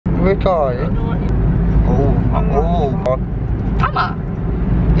Recording. Oh. Am I?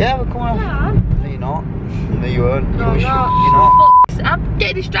 Yeah, we're coming off. Yeah. No, you're not. No, you weren't. No, You're not. not. I'm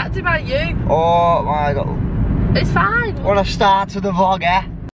getting distracted by you. Oh my god. It's fine. What a start to the vlog, eh?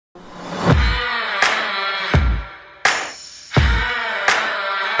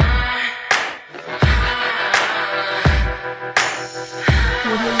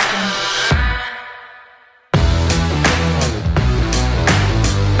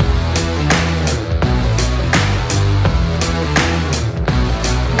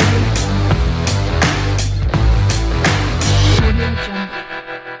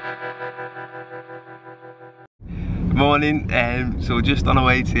 Morning, so we're just on our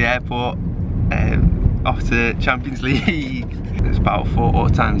way to the airport, off to Champions League. It's about 4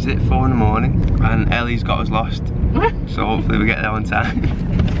 time is it? 4 in the morning, and Ellie's got us lost, so hopefully we get there on time.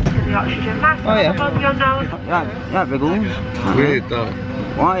 Oh yeah. Yeah, big ones. Weird though.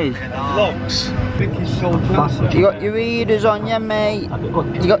 Why? Vlogs. I think he's so classic. You got your readers on, yeah, mate.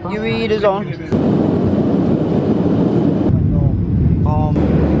 You got your readers on.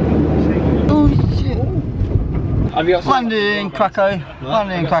 Landing in Krakow,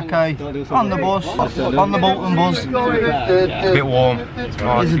 on the bus, on the Bolton bus. It's a bit warm.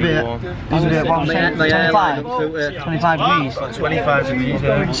 Oh, It's a bit warm. 25 degrees. 25 degrees,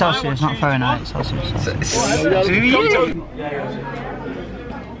 yeah. Celsius, not Fahrenheit, Celsius.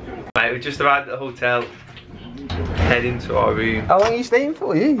 Right, we just arrived at the hotel, heading to our room. How long are you staying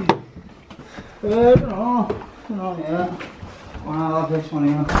for, you? I don't know. Yeah. I'll have this one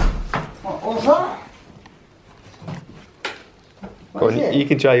here. What's that? Go on, you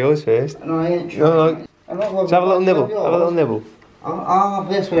can try yours first. No, I ain't No. Just have a little nibble. Have a little nibble. I'll have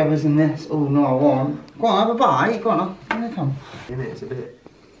this, whatever's in this. Oh no, I won't. Go on, have a bite. Go on, here come. It's a bit,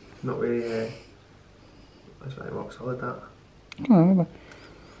 not really, that's very rock solid, that. Come on, have a bite.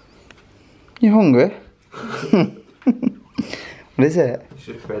 You hungry? What is it? It's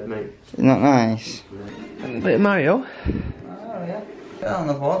just bread, mate. It's not nice. Bit of Mario. Oh yeah. Get on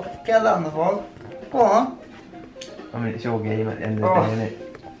the vlog. Get that on the vlog. Go on. I mean, it's your game at the end of the day, isn't it?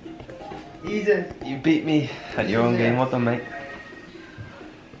 Easy. You beat me at your own game, well done, mate.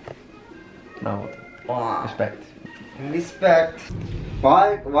 No, respect. Respect.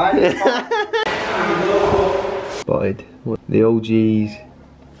 Why? Spotted the OGs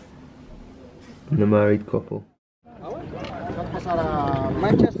and the married couple.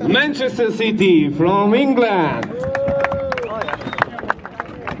 Manchester City from England.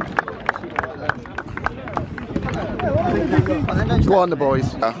 Go on the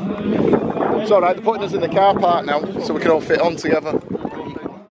boys. It's alright, they're putting us in the car park now so we can all fit on together.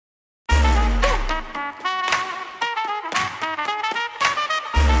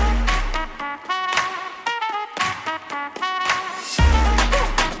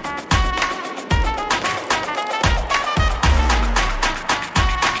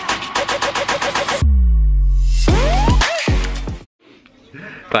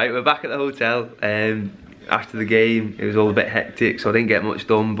 Right, we're back at the hotel. After the game, it was all a bit hectic, so I didn't get much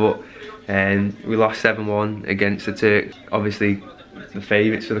done, but we lost 7-1 against the Turks. Obviously, the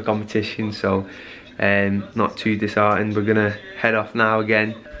favourites for the competition, so not too disheartened. We're gonna head off now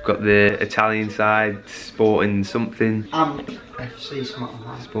again. We've got the Italian side, Sporting something. FC something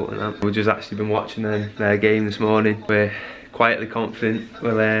like that. Sporting Amp. We've just actually been watching their game this morning. We're quietly confident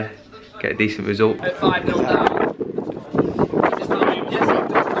we'll get a decent result. 5-0 down.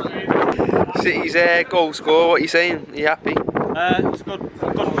 City's goal score, what are you saying? Are you happy? It's a good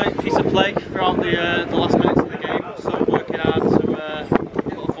piece of play throughout the last minutes of the game. So working hard to put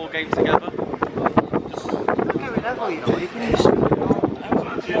the full game together.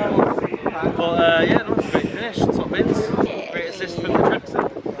 But yeah, no, it's a great finish. Top bins. Great assist from the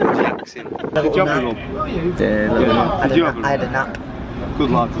Jackson. Good job, Ronald. I had a nap. Good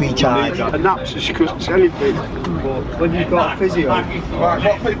lad. Recharge. A nap's just because anything, but when you've got a physio,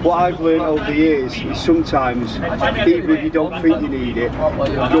 what I've learned over the years is sometimes, even if you don't think you need it,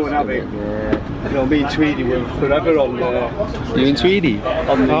 go and have it. You know, me and Tweedy were forever on You and Tweedy?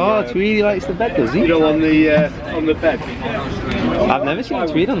 Tweedy likes the bed, does he? you know, on the bed. I've never seen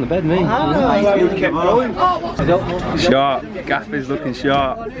Tweedy on the bed, mate. We kept going. Sharp. Gaffer's looking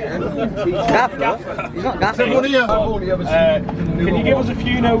sharp. Gaffer? He's not Gaffer. Can you give us a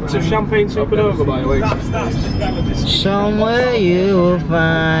few notes of Champagne Supernova, by the way? Somewhere you will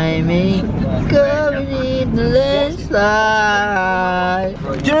find me going in the landslide.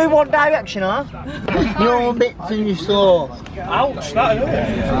 Do you know what direction, huh? Your bits in your store. Ouch, that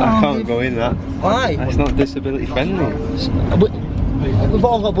I can't go in that. Why? That's not disability friendly. We've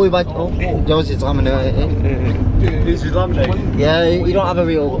all got blue badge. Oh, yours is laminated. This is laminated. Yeah, you don't have a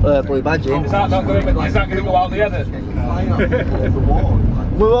real blue badge in. Is that going to go out the edit?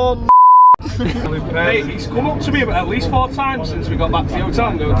 We're all Mate, he's come up to me at least 4 times since we got back to the hotel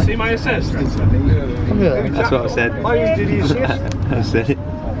and go, see my assist? Really? That's what I said. Why did he assist? I said it.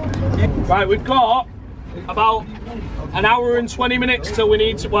 Right, we've got about an hour and 20 minutes till we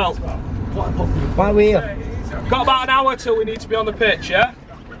need to, well, Why are we here? got about an hour till we need to be on the pitch, yeah?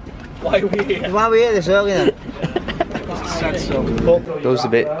 Why are we here? Why are we here this early then? Said so. Those a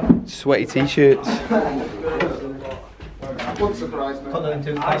bit sweaty t-shirts.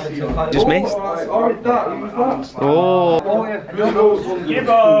 Just missed. Oh.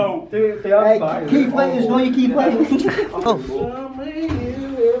 Gibbo! Hey, keep playing, no you keep playing. Oh.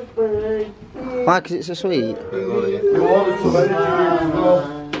 Why, because it's so sweet?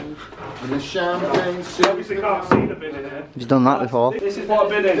 Obviously can't see the bin in here. You've done that before. This is what a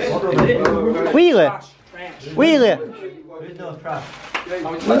bin is. Wheelie? Wheelie?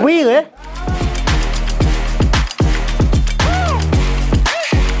 Wheelie?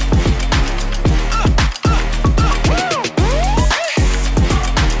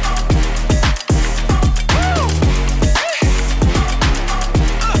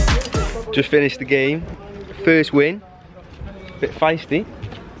 Just finished the game. First win. Bit feisty.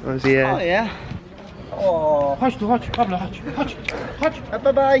 Was he, Oh yeah. Oh.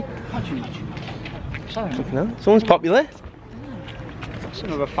 Bye-bye. No? Someone's popular. That's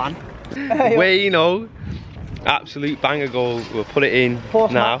another fan. Wayno. Absolute banger goal. We'll put it in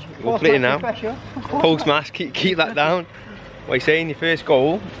now. We'll put it in now. Post match. Keep that down. What are you saying? Your first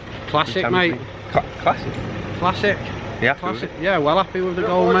goal? Classic, mate. Classic. Classic. Yeah. Classic. Yeah, well happy with the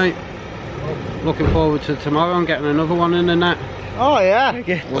goal, mate. Looking forward to tomorrow and getting another one in the net. Oh yeah. What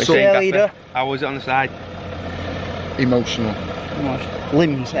are you So, saying, leader. Gaffer? How was it on the side? Emotional.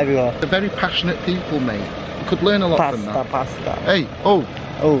 Limbs everywhere. They're very passionate people, mate. You could learn a lot from that. Pasta. Hey, oh,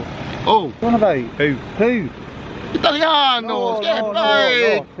 What about? Who? Who? Italianos, get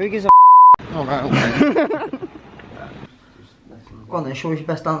right! Who gives a Oh, right, okay. Go on then, show us your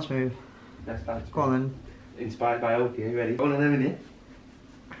best dance move. Go on then. Inspired by Oki, are you ready? Go on then, innit?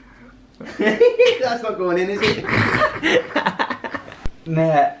 That's not going in, is it?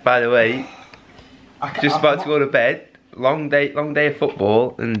 Mate. By the way, just about to go to bed. Long day of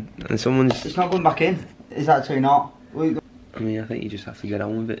football, and someone's. It's not going back in. It's actually not. I mean, I think you just have to get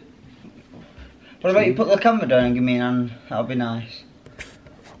on with it. What about you put the camera down and give me an hand? That'll be nice.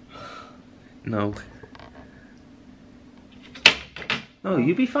 No. No,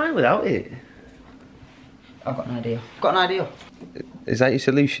 you'd be fine without it. I've got an idea. Got an idea. Is that your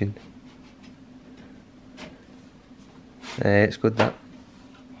solution? It's good that.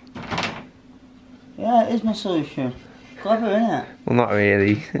 Yeah, it is my solution. Clever, innit? Well, not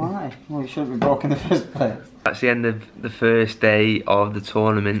really. Why? Well, you shouldn't be broke in the first place. That's the end of the first day of the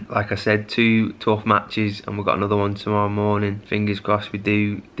tournament. Like I said, 2 tough matches, and we've got another one tomorrow morning. Fingers crossed we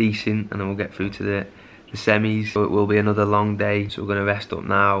do decent, and then we'll get through to the semis. So it will be another long day, so we're going to rest up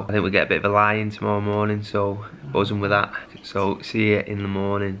now. I think we'll get a bit of a lie-in tomorrow morning, so buzzing with that. So see you in the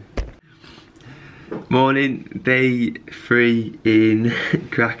morning. Morning, day 3 in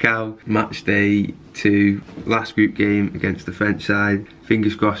Krakow, match day 2, last group game against the French side.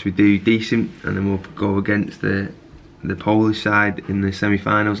 Fingers crossed we do decent, and then we'll go against the Polish side in the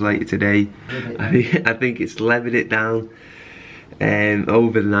semi-finals later today. I think it's levered it down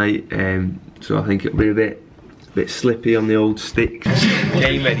over the night, so I think it'll be a bit slippy on the old sticks.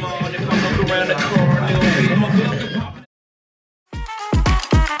 Game ready.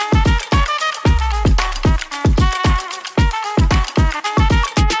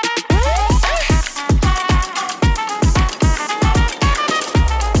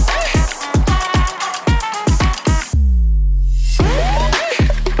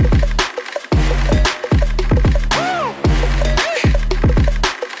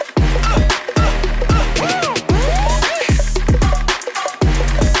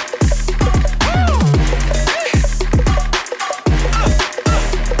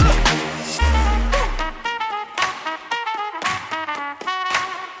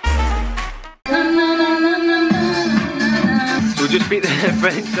 Just beat the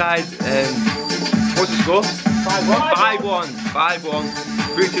French side. What's the score? 5-1. 5-1.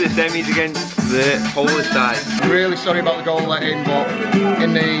 Through to the semis against the Polish side. I'm really sorry about the goal let in, but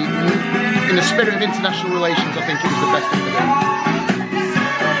in the spirit of international relations, I think it was the best thing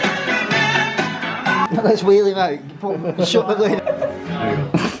to do. Let's wheelie mate. Shut the lid.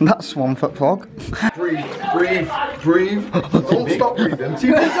 That's 1 foot vlog. Breathe. Don't stop breathing. Use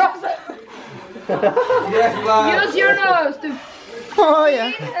your nose to Oh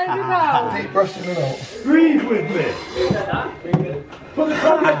yeah. Deep breath in and out. Breathe with me.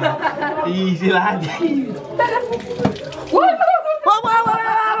 Easy lad.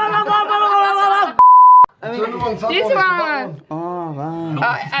 This one. Oh man.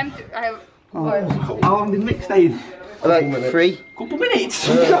 I'm How long did the mix stay? About 3. Couple minutes.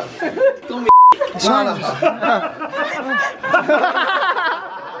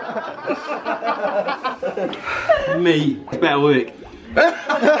 Me, better work.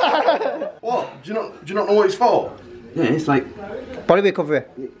 What? Do you not know what it's for? Yeah, it's like body recovery.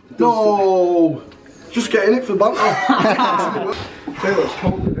 No. Just getting it for banter.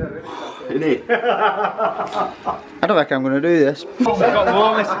 Isn't it? I don't reckon I'm gonna do this.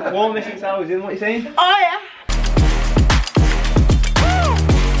 Got warmest since I was in, what are you saying? Oh yeah.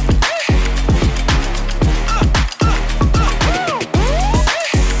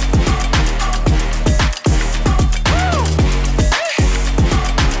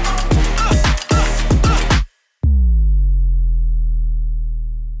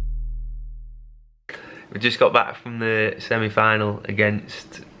 We just got back from the semi-final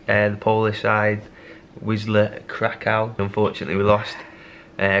against the Polish side, Wisla Krakow. Unfortunately we lost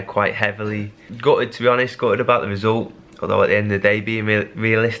quite heavily. Gutted, to be honest, gutted about the result. Although at the end of the day, being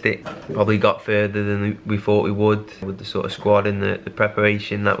realistic, probably got further than we thought we would with the sort of squad and the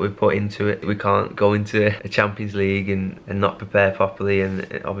preparation that we've put into it. We can't go into a Champions League and not prepare properly, and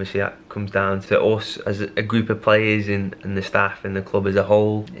obviously that comes down to us as a group of players and the staff and the club as a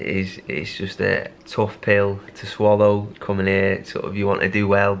whole. It's just a tough pill to swallow coming here. Sort of, you want to do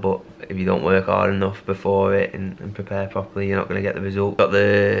well, but if you don't work hard enough before it and prepare properly, you're not going to get the result. Got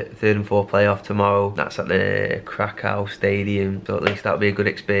the 3rd and 4th playoff tomorrow. That's at the Krakow Stadium, so at least that'll be a good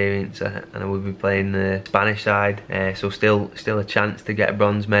experience. And I will be playing the Spanish side, so still a chance to get a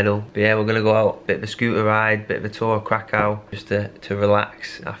bronze medal. But yeah, we're going to go out, bit of a scooter ride, bit of a tour of Krakow, just to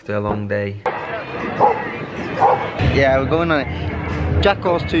relax after a long day. Yeah, we're going on it.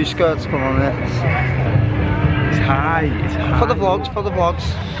 Jacko's 2 skirts come on it. It's high, it's high. For the vlogs, for the vlogs.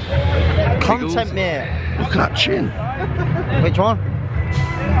 Content, mate. Look at that chin. Which one?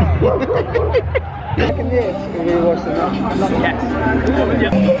 Second year, really watched the match. Yes.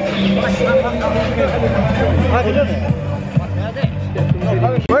 Have you done it?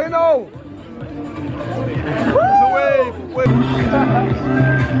 Wait, no! There's a wave!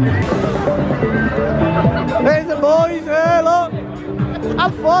 There's the boys there, look!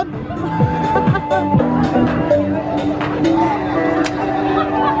 Have fun!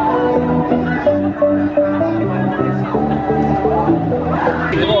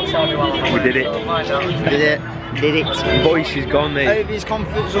 We did it. Did it. Voice is gone, mate. Out of his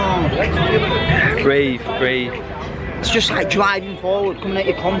comfort zone. Brave. It's just like driving forward, coming out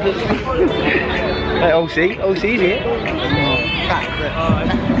your comfort zone. Hey, OC's here.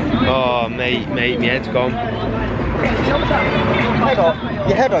 Oh, mate, my head's gone.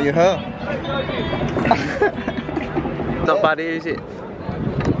 Your head or your hair? Not bad here, is it?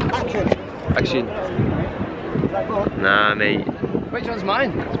 Action. Nah, mate. Which one's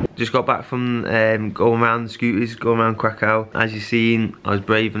mine? Just got back from going around the scooters, going around Krakow. As you've seen, I was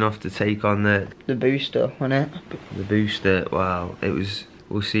brave enough to take on the booster, wasn't it? The booster. Wow, it was.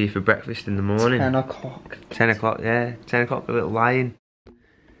 We'll see you for breakfast in the morning. 10 o'clock. 10 o'clock, yeah. 10 o'clock, a little lion.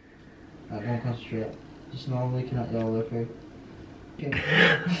 I don't concentrate. Just now looking at you all the way through.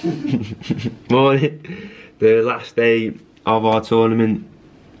 Morning. The last day of our tournament.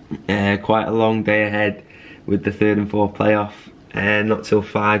 Quite a long day ahead with the 3rd and 4th playoff. Not till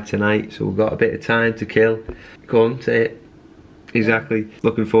 5 tonight, so we've got a bit of time to kill. Go on, say it. Exactly.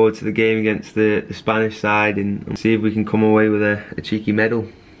 Looking forward to the game against the Spanish side and see if we can come away with a cheeky medal.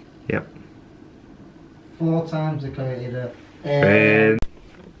 Yep. 4 times they created it.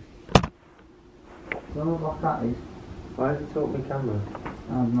 Don't know what that is. Why have you took my camera?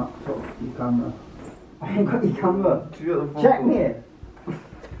 I've not took your camera. I ain't got your camera. Check me.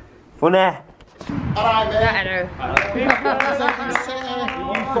 Funny. Alright, mate. I know.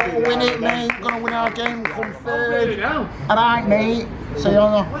 Gonna win it, mate. Gonna win our game. Come 3rd. Alright, mate. See you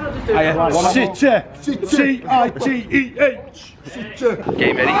on City. C-I-T-E-H.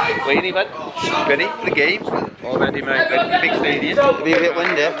 Game ready? Waiting, man. Ready for the game? All ready, mate. Ready for the big stadium. It'll be a bit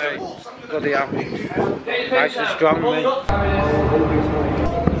windy. Bloody hell. Nice and strong, mate.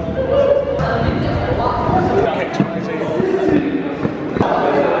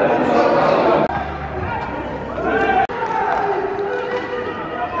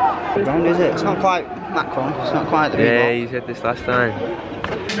 Round, is it? It's not quite Macron. It's not quite the big Yeah, one. you said this last time.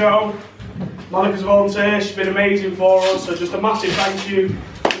 No, Monica's a volunteer, she's been amazing for us, so just a massive thank you to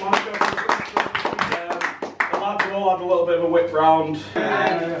Monica. The lads have all had a little bit of a whip round.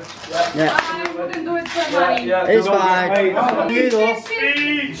 I wouldn't do it for money. It's fine.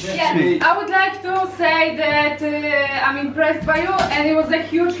 Yeah, I would like to say that I'm impressed by you, and it was a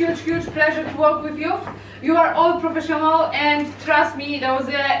huge pleasure to work with you. You are all professional, and trust me, that was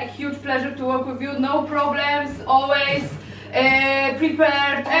a huge pleasure to work with you. No problems, always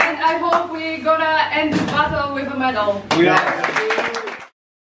prepared, and I hope we're gonna end this battle with a medal.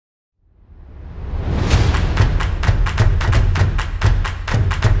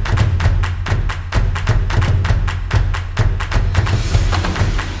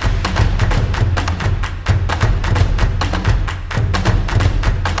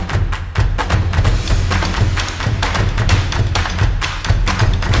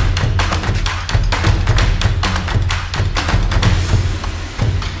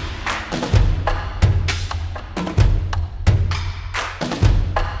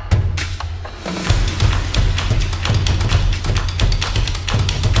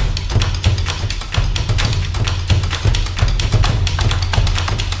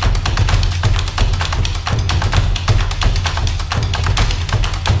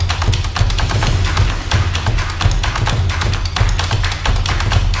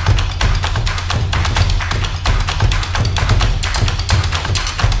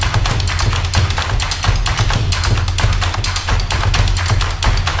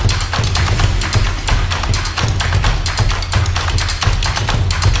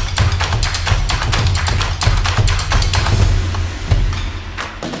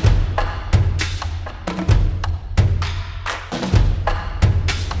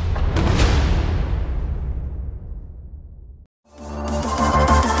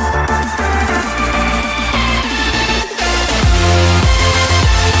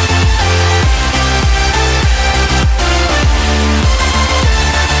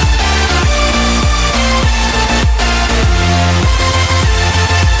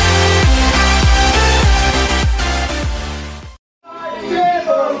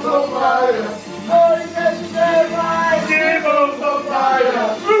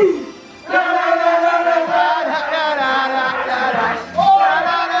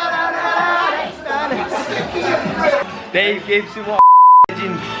 Dave Gibson, what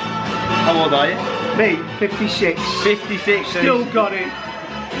legend. How old are you? Me, 56. 56. Still got it.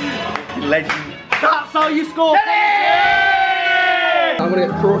 Legend. That's how you score! I'm gonna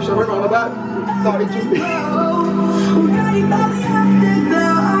get crushed on the back.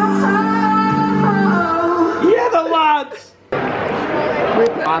 Yeah, the lads!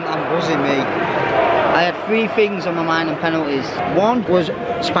 I'm buzzing, mate. I had 3 things on my mind on penalties. 1 was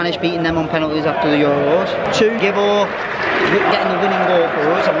Spanish beating them on penalties after the Euros. 2, Gibbo getting the winning goal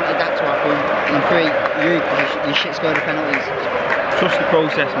for us. I wanted that to happen. And 3, you shit scored the penalties. Trust the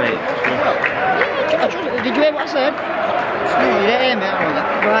process, mate. Did you hear what I said? No, you didn't hear me.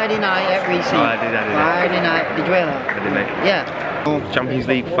 Friday night at Reese. Oh, I did. Friday night. Did you hear that? I did, mate. Yeah. Champions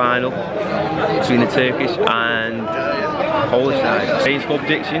League final between the Turkish and Polish side. Any score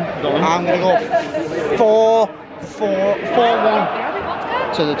prediction? I'm going to go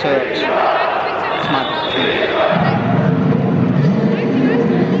 4-1 to the Turks. That's my prediction.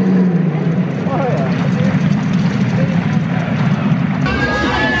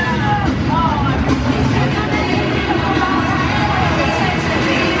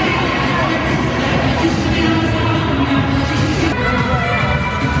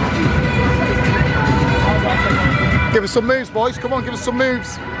 Give us some moves, boys. Come on, give us some moves.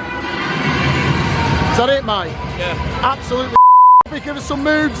 Is that it, mate? Yeah. Absolutely. Give us some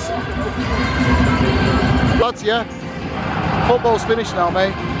moves. Lads, yeah. Football's finished now,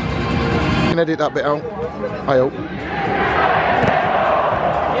 mate. You can edit that bit out. I hope.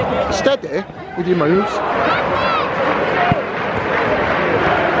 Steady with your moves.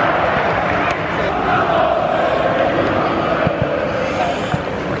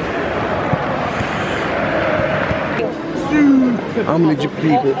 How many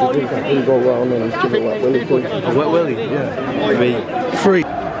people do you think I can go around and give it Wet Willie? Wet Willie? Yeah. 3.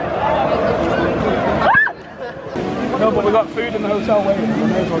 No, but we got food in the hotel waiting.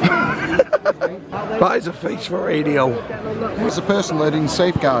 That is a face for radio. As a person leading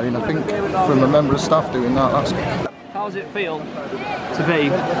safeguarding, I think, from a member of staff doing that, that's... How does it feel to be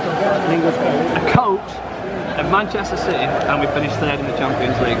a coach of Manchester City and we finished 3rd in the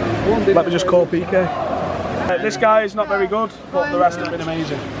Champions League? Let me just call PK. This guy is not very good, but the rest have been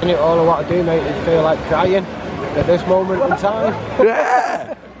amazing. All I want to do, mate, is feel like crying at this moment in time.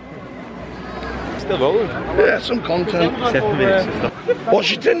 Yeah! Still rolling. Yeah, some content. 7 minutes and stuff. What's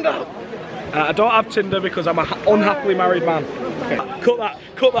your Tinder? I don't have Tinder because I'm an unhappily married man. Okay. Cut that,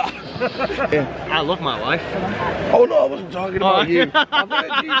 cut that. I love my wife. Oh no, I wasn't talking about you. I've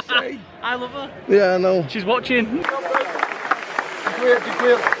heard you say. I love her. Yeah, I know. She's watching.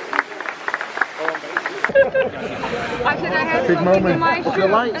 Big moment. Your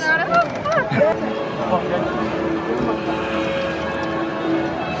lights.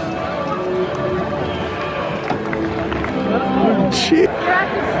 Shit.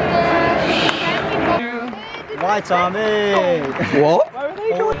 White Army! What?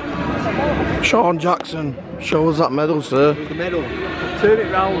 Sean Jackson, show us that medal, sir. The medal. Turn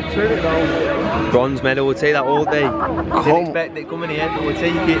it round, turn it round. Bronze medal, we'll take that all day. Didn't expect it coming here, but we'll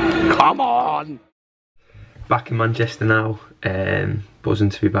take it. Come on! Back in Manchester now, buzzing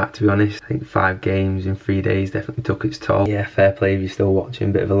to be back, to be honest. I think 5 games in 3 days definitely took its toll. Yeah, fair play if you're still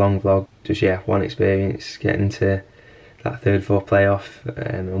watching, bit of a long vlog. Just yeah, one experience, getting to that 3rd, 4th playoff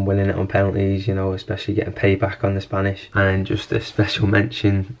and winning it on penalties, you know, especially getting payback on the Spanish. And just a special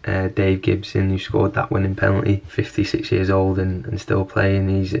mention, Dave Gibson, who scored that winning penalty, 56 years old and still playing.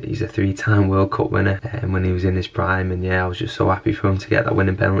 He's a 3-time World Cup winner when he was in his prime, and yeah, I was just so happy for him to get that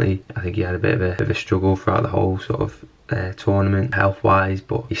winning penalty. I think he had a bit of a struggle throughout the whole sort of tournament health wise,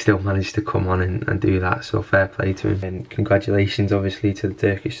 but he still managed to come on and do that, so fair play to him. And congratulations obviously to the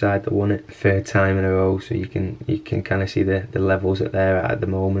Turkish side that won it 3rd time in a row, so you can kind of see the levels that they're at the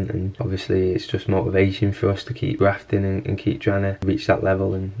moment, and obviously it's just motivation for us to keep grafting and keep trying to reach that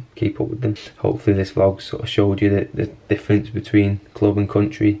level and keep up with them. Hopefully this vlog sort of showed you the difference between club and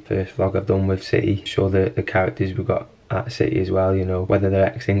country. First vlog I've done with City, show the characters we've got at City as well, you know, whether they're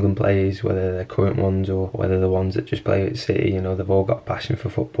ex-England players, whether they're current ones, or whether they're ones that just play at City, you know, they've all got a passion for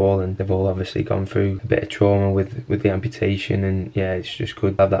football, and they've all obviously gone through a bit of trauma with the amputation, and yeah, it's just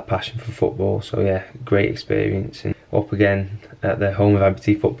good to have that passion for football. So yeah, great experience. And up again at the home of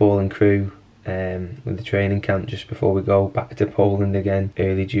Amputee football and crew with the training camp just before we go back to Poland again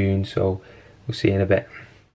early June, so we'll see you in a bit.